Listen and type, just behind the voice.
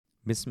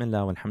بسم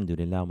الله والحمد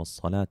لله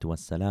والصلاة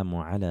والسلام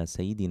على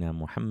سيدنا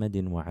محمد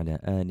وعلى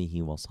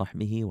آله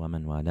وصحبه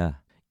ومن والاه.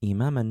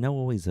 Imam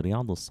al-Nawawi's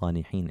Riyadh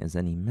al-Salihin is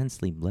an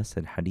immensely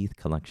blessed hadith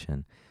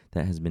collection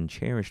that has been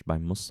cherished by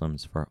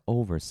Muslims for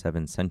over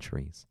 7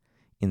 centuries.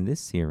 In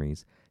this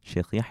series,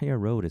 Sheikh Yahya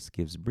Rodis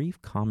gives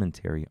brief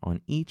commentary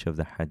on each of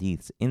the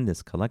hadiths in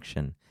this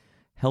collection,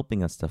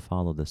 helping us to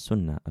follow the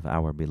sunnah of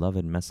our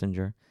beloved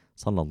Messenger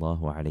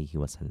sallallahu alayhi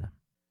wa sallam.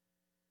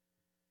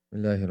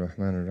 Bismillahir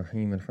Rahmanir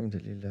Rahim.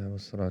 Alhamdulillah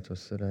wassalatu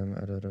wassalamu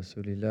ala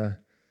Rasulillah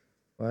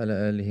wa ala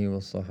alihi wa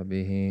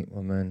sahbihi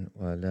wa man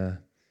wala.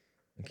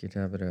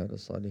 Kitab Riyadh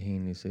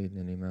al-Salihin li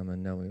Sayyidina Imam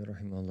al-Nawawi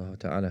rahimahullah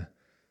ta'ala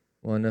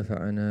wa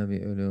nafa'ana bi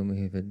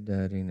ulumihi fid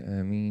darin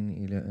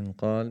ameen ila an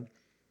qala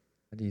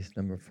hadith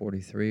number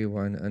 43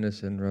 wa an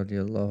Anas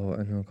radiyallahu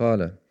anhu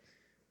qala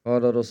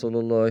qala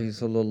Rasulullah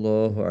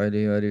sallallahu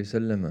alayhi wa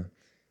sallam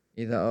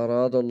إذا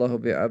أراد الله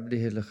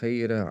بعبده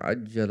الخير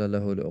عجل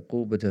له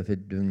العقوبة في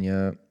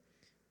الدنيا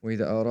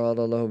وإذا أراد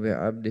الله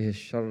بعبده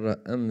الشر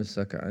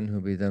أمسك عنه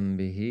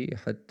بذنبه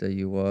حتى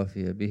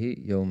يوافي به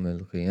يوم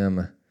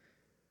القيامة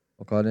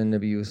وقال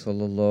النبي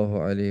صلى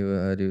الله عليه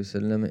وآله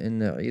وسلم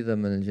إن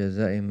عظم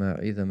الجزاء مع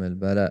عظم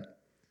البلاء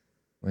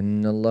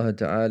وإن الله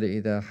تعالى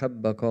إذا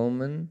حب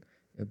قوما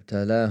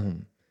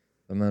ابتلاهم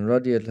فمن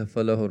رضي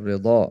فله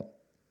الرضا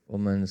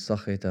ومن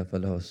سخط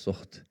فله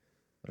السخط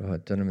رواه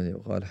الترمذي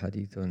وقال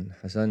حديث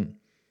حسن.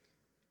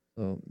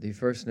 So the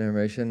first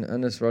narration,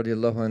 Anas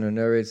radiallahu anhu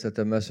narrates that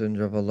the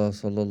Messenger of Allah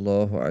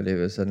sallallahu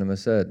alayhi wasallam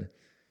said,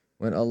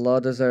 when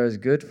Allah desires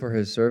good for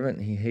His servant,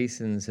 He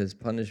hastens His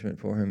punishment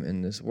for him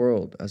in this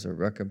world as a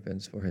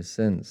recompense for his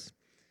sins.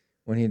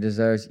 When He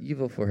desires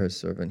evil for His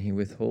servant, He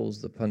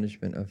withholds the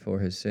punishment for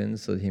his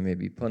sins so that he may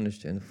be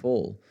punished in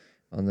full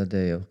on the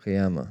day of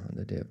Qiyamah, on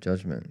the day of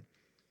judgment.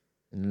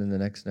 And in the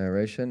next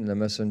narration, the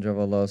Messenger of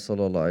Allah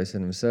sallallahu alayhi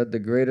wasallam said, the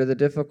greater the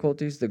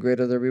difficulties, the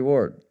greater the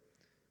reward.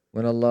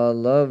 When Allah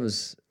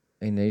loves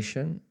a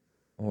nation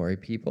or a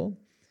people,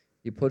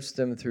 He puts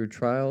them through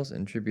trials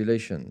and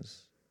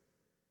tribulations.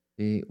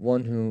 The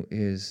one who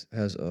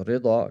has a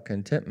rida,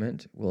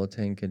 contentment, will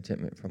attain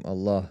contentment from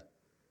Allah.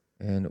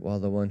 And while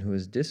the one who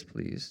is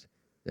displeased,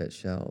 that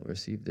shall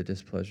receive the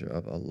displeasure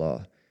of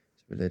Allah.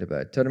 It's related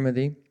by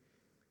Tirmidhi.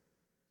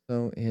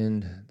 So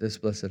in this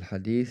blessed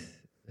hadith,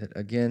 that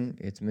again,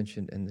 it's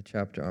mentioned in the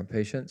chapter on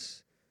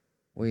patience,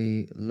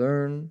 we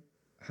learn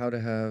how to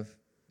have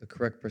the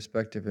correct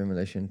perspective in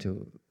relation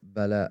to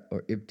bala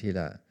or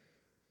ibtila,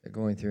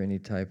 going through any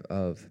type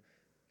of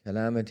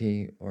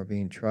calamity or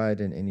being tried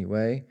in any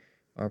way.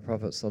 Our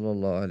Prophet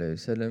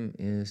ﷺ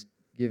is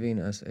giving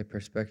us a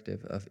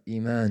perspective of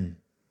iman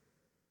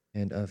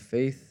and of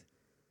faith,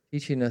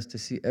 teaching us to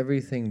see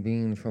everything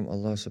being from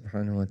Allah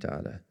subhanahu wa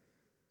ta'ala.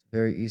 It's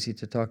very easy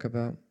to talk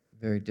about,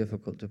 very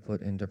difficult to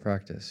put into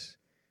practice.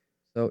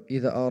 So,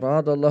 إِذَا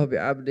أَرَادَ اللَّهُ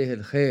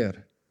بِعَبْدِهِ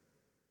الْخَيْرِ.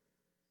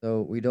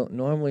 So we don't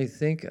normally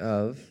think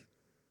of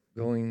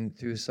going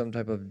through some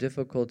type of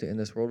difficulty in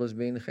this world as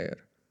being khair.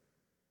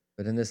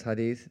 But in this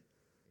hadith,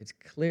 it's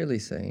clearly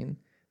saying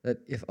that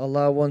if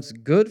Allah wants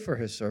good for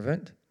His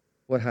servant,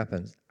 what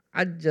happens?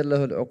 عَجَّلَ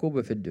لَهُ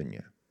الْعُقُوبَ فِي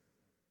الدُّنْيَا.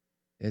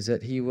 Is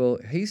that He will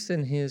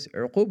hasten His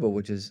uquba,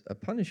 which is a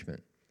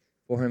punishment,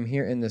 for him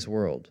here in this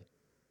world.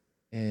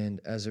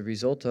 And as a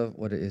result of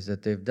what it is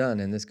that they've done,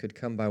 and this could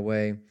come by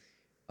way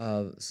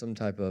of some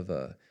type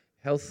of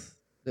health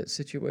that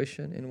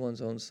situation in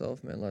one's own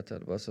self. May Allah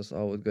bless us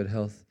all with good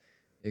health.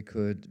 It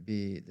could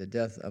be the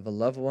death of a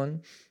loved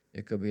one.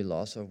 It could be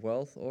loss of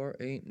wealth or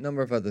a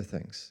number of other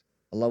things.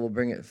 Allah will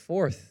bring it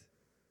forth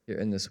here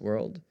in this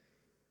world.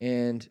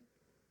 And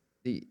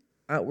the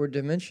outward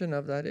dimension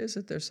of that is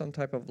that there's some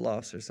type of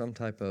loss or some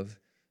type of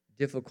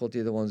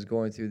difficulty the one's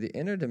going through. The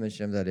inner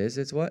dimension of that is,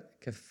 it's what?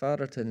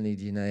 Kafaratan li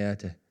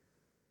jinayatih.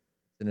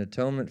 It's an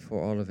atonement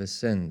for all of his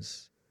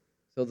sins.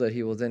 So that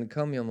he will then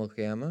come Yawm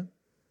al-Qiyamah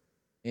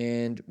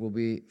and will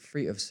be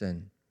free of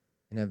sin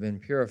and have been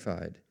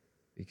purified,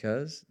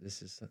 because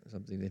this is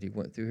something that he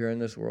went through here in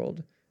this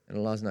world, and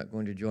Allah is not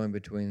going to join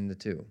between the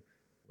two,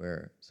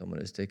 where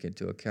someone is taken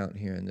into account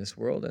here in this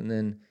world and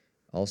then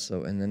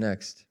also in the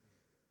next.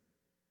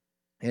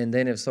 And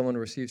then if someone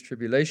receives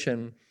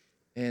tribulation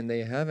and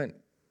they haven't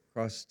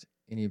crossed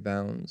any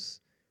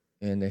bounds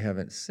and they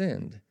haven't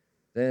sinned,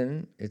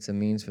 then it's a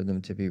means for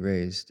them to be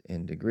raised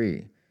in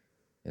degree.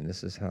 And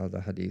this is how the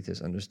hadith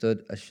is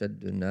understood.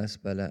 أَشَدُّ النَّاسِ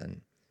بَلَاءً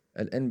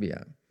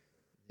Al-Anbiya,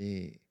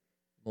 the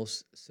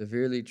most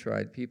severely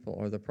tried people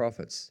are the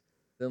prophets.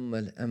 ثُمَّ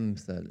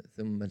الْأَمْثَلِ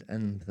ثُمَّ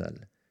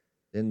الْأَمْثَلِ.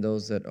 Then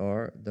those that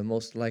are the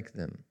most like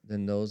them,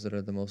 then those that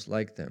are the most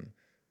like them.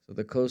 So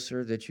the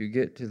closer that you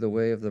get to the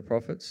way of the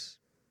prophets,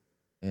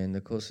 and the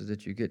closer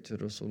that you get to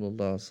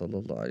Rasulullah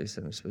sallallahu alaihi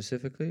wasallam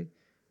specifically,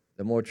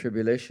 the more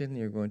tribulation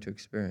you're going to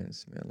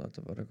experience. May Allah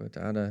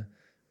ta'ala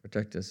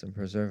protect us and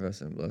preserve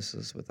us and bless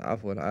us with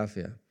afwa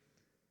al-afiyah.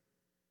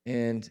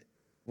 And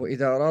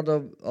وَإِذَا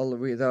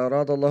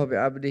أَرَادَ اللَّهُ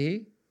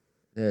بِعَبْدِهِ,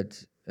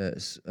 that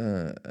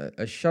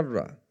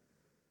الشَّرَّ,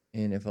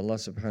 and if Allah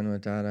subhanahu wa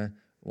ta'ala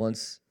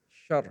wants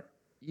shar,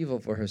 evil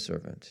for His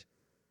servant,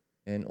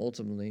 And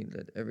ultimately,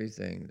 that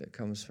everything that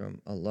comes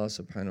from Allah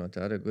subhanahu wa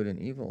ta'ala, good and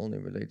evil, only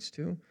relates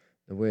to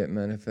the way it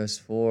manifests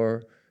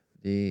for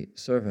the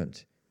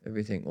servant.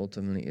 Everything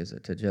ultimately is a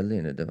tajalli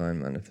and a divine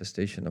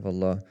manifestation of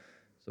Allah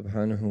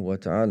subhanahu wa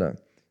ta'ala.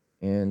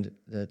 And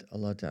that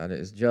Allah ta'ala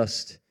is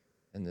just.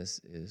 And this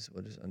is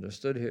what is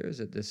understood here, is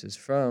that this is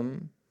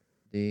from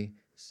the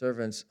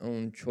servants'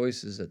 own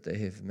choices that they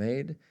have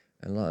made.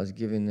 And Allah is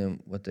giving them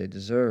what they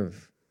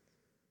deserve.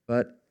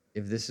 But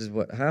if this is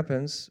what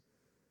happens,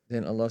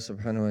 then Allah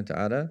subhanahu wa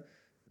ta'ala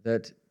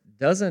that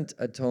doesn't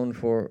atone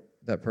for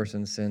that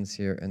person's sins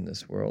here in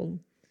this world,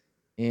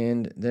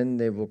 and then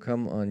they will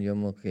come on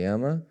Yawm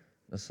al-Qiyamah,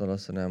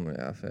 nasallallahu salamu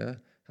al-afiyah,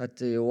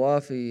 hatta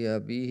yuwafiya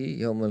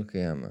bihi Yawm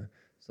al-Qiyamah,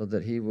 so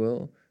that he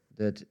will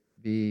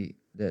be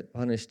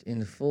punished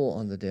in full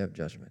on the Day of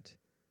Judgment.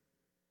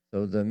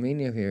 So the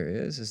meaning here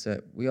is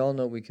that we all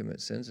know we commit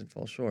sins and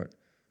fall short,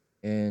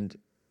 and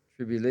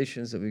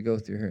tribulations that we go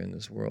through here in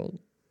this world,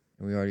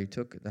 and we already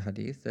took the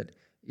hadith that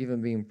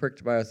even being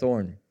pricked by a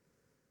thorn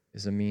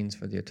is a means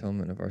for the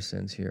atonement of our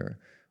sins here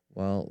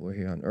while we're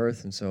here on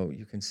earth. And so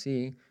you can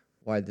see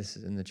why this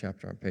is in the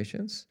chapter on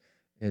patience.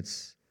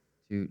 It's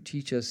to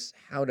teach us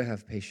how to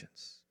have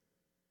patience.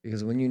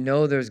 Because when you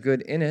know there's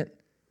good in it,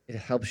 it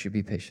helps you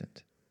be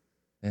patient.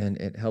 And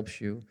it helps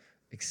you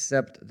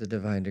accept the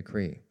divine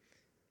decree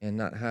and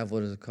not have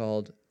what is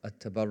called a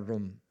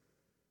tabarrum,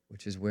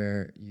 which is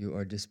where you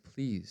are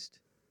displeased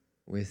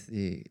with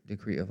the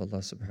decree of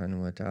Allah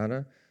subhanahu wa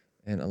ta'ala,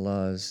 and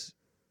Allah's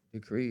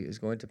decree is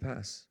going to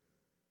pass,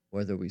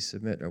 whether we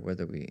submit or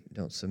whether we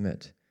don't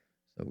submit.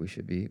 So we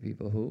should be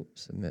people who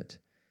submit.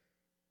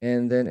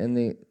 And then in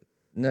the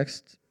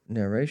next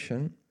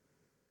narration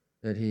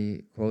that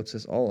he quotes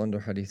is all under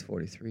Hadith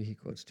 43. He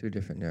quotes two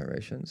different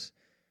narrations.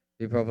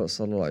 The Prophet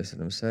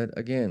ﷺ said,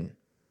 again,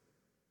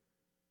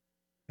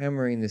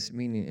 hammering this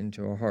meaning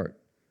into our heart,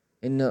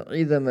 Inna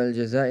idam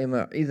al-jazai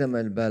ma idam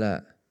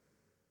al-bala.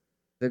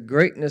 The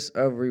greatness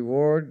of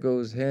reward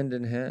goes hand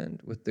in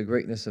hand with the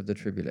greatness of the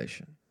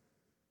tribulation.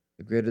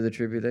 The greater the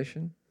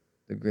tribulation,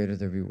 the greater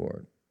the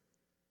reward.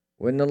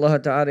 وَإِنَّ اللَّهَ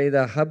تَعَالَى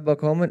إِذَا حَبَّ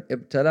قَوْمًا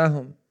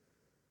ابْتَلَاهُمْ.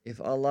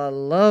 If Allah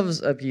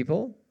loves a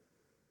people,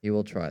 He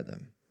will try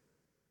them.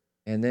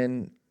 And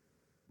then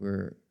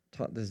we're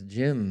taught this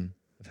gem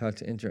of how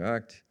to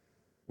interact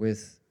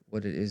with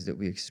what it is that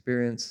we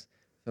experience.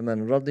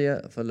 فَمَنْ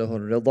رَضِيَ فَلَهُ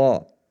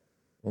الرِّضَى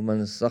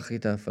وَمَنْ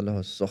سَخِطَ فَلَهُ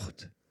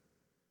السُّخْطِ.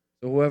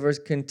 So whoever is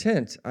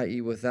content,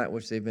 i.e. with that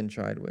which they've been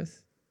tried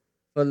with,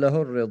 فَلَهُ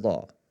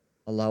الرِّضَى,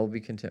 Allah will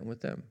be content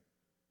with them.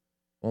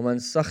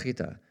 وَمَنْ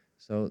سَخِطَ.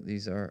 So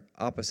these are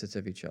opposites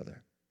of each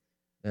other.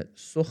 That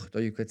sukht,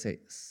 or you could say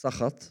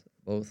sakhat,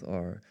 both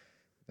are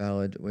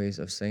valid ways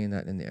of saying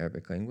that in the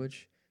Arabic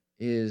language,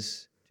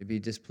 is to be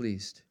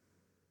displeased,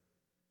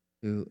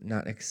 to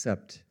not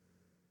accept,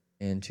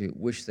 and to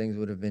wish things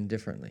would have been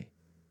differently,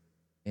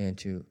 and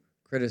to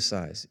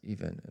criticize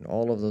even, and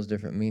all of those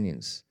different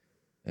meanings.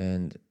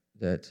 And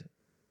that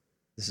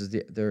this is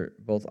they're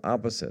both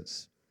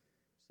opposites.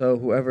 So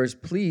whoever is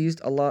pleased,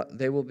 Allah,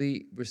 they will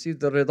receive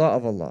the rida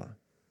of Allah.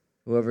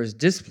 Whoever is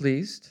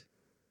displeased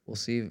will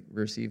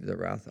receive the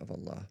wrath of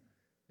Allah,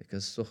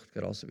 because sukht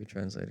could also be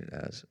translated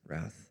as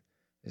wrath,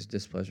 His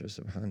displeasure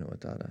subhanahu wa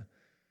ta'ala.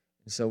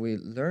 And so we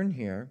learn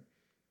here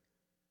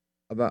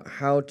about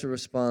how to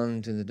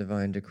respond to the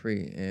divine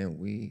decree, and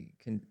we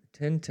can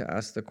tend to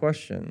ask the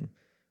question,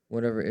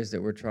 whatever it is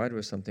that we're tried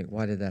with something,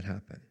 why did that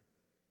happen?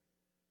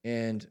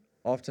 And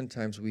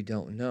oftentimes we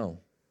don't know.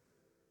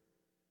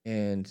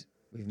 And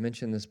we've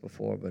mentioned this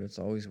before, but it's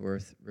always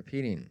worth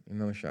repeating.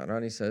 Imam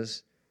Sha'rani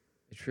says,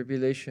 the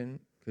tribulation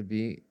could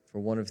be for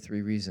one of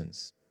three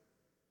reasons.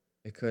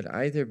 It could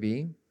either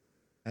be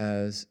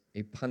as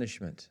a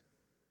punishment.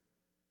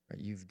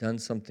 Right? You've done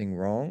something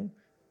wrong,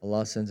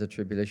 Allah sends a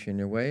tribulation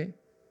your way,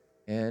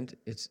 and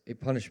it's a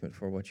punishment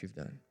for what you've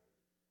done.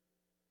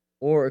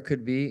 Or it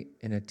could be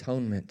an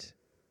atonement.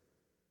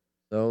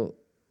 So,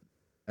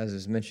 as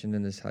is mentioned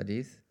in this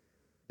hadith,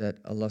 that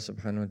Allah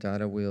subhanahu wa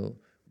ta'ala will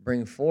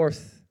bring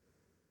forth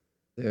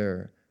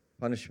their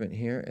punishment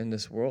here in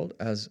this world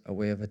as a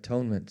way of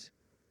atonement.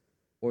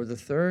 Or the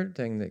third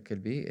thing that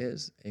could be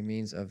is a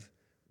means of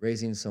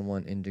raising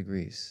someone in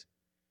degrees.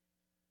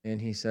 And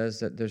he says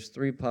that there's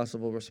three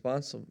possible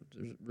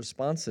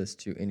responses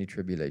to any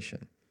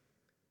tribulation.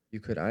 You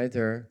could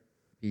either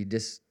be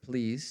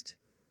displeased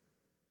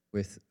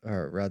with,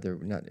 or rather,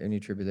 not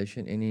any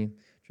tribulation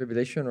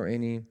or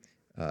any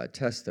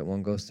test that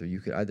one goes through.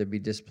 You could either be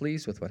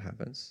displeased with what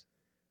happens,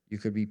 you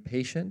could be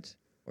patient,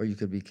 or you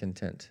could be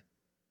content.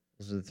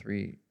 Those are the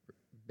three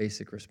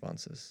basic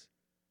responses.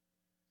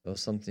 So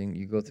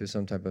you go through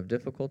some type of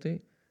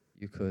difficulty,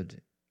 you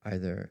could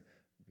either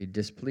be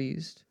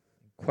displeased,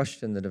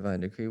 question the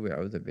divine decree,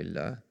 wa'udhu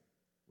billah,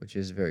 which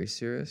is very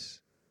serious,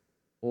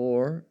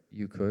 or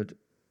you could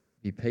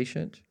be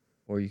patient,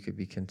 or you could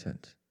be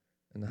content.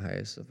 And the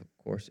highest, of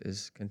course,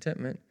 is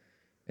contentment.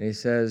 And he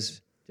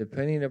says,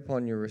 depending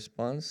upon your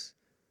response,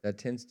 that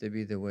tends to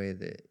be the way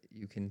that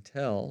you can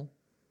tell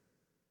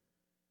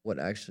what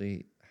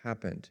actually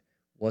happened.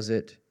 Was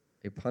it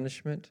a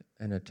punishment,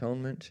 an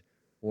atonement,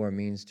 or a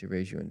means to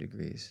raise you in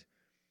degrees.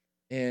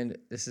 And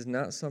this is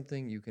not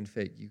something you can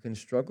fake. You can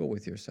struggle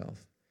with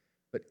yourself.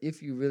 But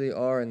if you really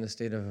are in the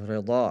state of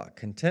rida,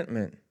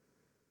 contentment,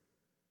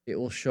 it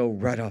will show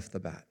right off the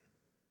bat.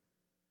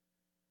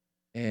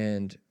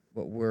 And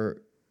what we're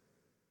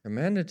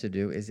commanded to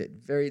do is at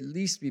very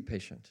least be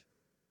patient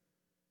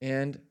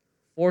and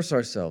force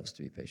ourselves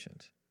to be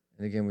patient.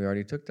 And again, we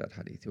already took that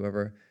hadith.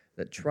 Whoever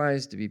that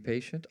tries to be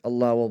patient,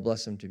 Allah will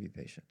bless him to be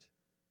patient.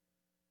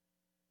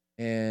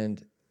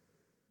 And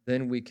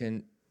then we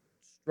can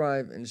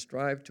strive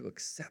to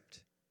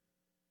accept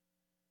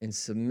and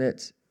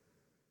submit,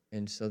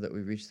 and so that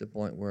we reach the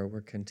point where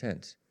we're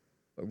content.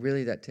 But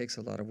really that takes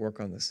a lot of work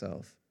on the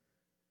self,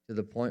 to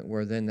the point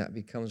where then that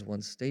becomes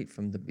one's state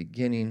from the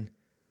beginning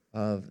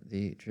of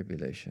the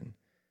tribulation.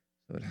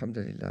 So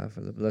alhamdulillah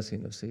for the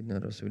blessing of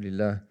Sayyidina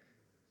Rasulullah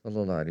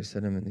sallallahu alaihi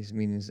wasallam in these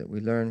meanings that we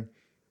learn.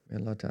 May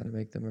Allah Ta'ala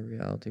make them a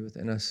reality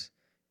within us.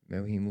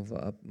 May He move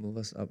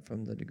us up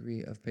from the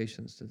degree of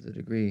patience to the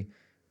degree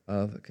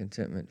of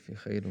contentment. Fi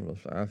khayr wa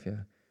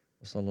afiyah.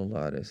 Wa sallallahu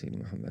ala sayyidina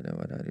Muhammad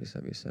wa ala alihi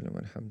wa sallam.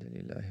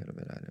 Walhamdulillahi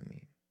rabbil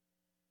alameen.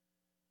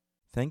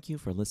 Thank you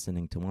for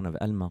listening to one of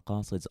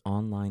Al-Maqasid's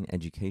online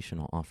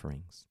educational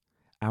offerings.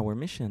 Our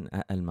mission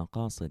at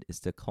Al-Maqasid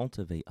is to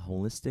cultivate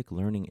holistic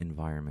learning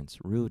environments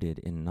rooted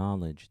in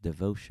knowledge,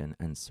 devotion,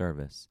 and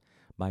service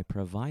by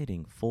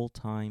providing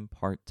full-time,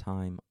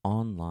 part-time,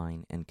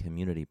 online, and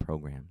community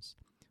programs.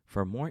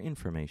 For more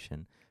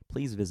information,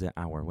 please visit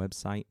our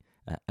website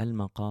at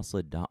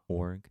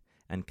almaqasid.org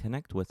and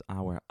connect with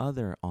our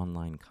other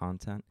online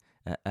content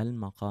at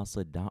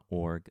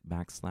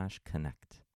almaqasid.org/connect.